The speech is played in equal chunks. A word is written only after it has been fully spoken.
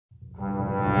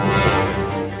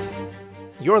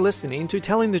You're listening to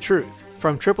Telling the Truth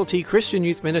from Triple T Christian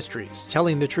Youth Ministries,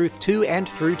 telling the truth to and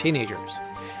through teenagers.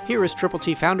 Here is Triple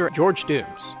T founder George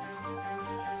Dooms.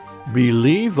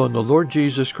 Believe on the Lord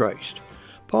Jesus Christ.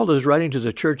 Paul is writing to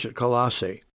the church at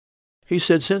Colossae. He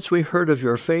said, "Since we heard of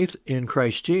your faith in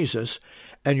Christ Jesus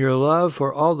and your love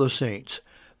for all the saints,"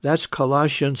 that's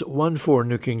Colossians 1:4,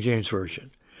 New King James Version.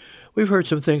 "We've heard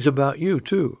some things about you,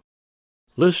 too,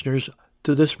 listeners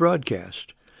to this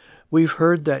broadcast. We've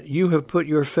heard that you have put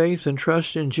your faith and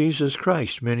trust in Jesus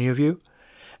Christ, many of you,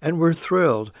 and we're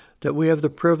thrilled that we have the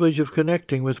privilege of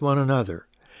connecting with one another.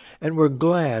 And we're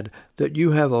glad that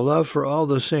you have a love for all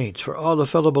the saints, for all the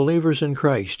fellow believers in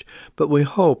Christ, but we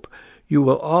hope you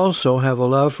will also have a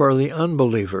love for the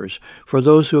unbelievers, for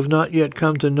those who have not yet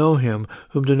come to know him,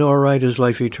 whom to know aright is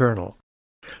life eternal."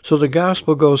 So the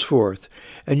gospel goes forth,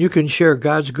 and you can share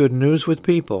God's good news with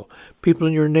people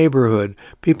in your neighborhood,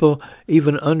 people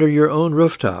even under your own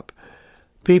rooftop,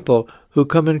 people who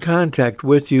come in contact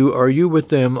with you or you with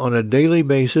them on a daily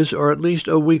basis or at least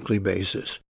a weekly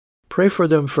basis. Pray for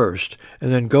them first,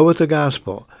 and then go with the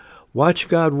gospel. Watch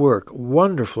God work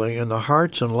wonderfully in the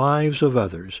hearts and lives of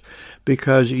others,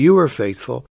 because you are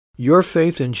faithful. Your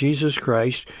faith in Jesus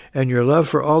Christ and your love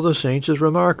for all the saints is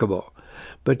remarkable.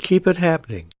 But keep it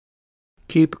happening.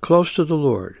 Keep close to the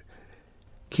Lord.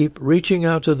 Keep reaching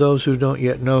out to those who don't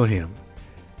yet know him.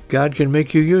 God can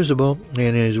make you usable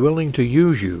and is willing to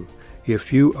use you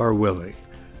if you are willing.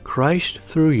 Christ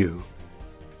through you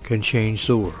can change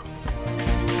the world.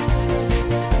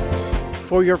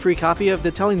 For your free copy of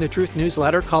the Telling the Truth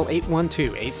newsletter, call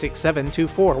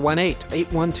 812-867-2418,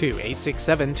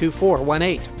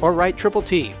 812-867-2418, or write Triple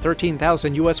T,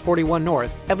 13,000 U.S. 41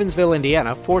 North, Evansville,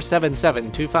 Indiana,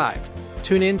 47725.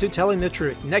 Tune in to Telling the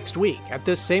Truth next week at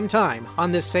this same time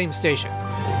on this same station.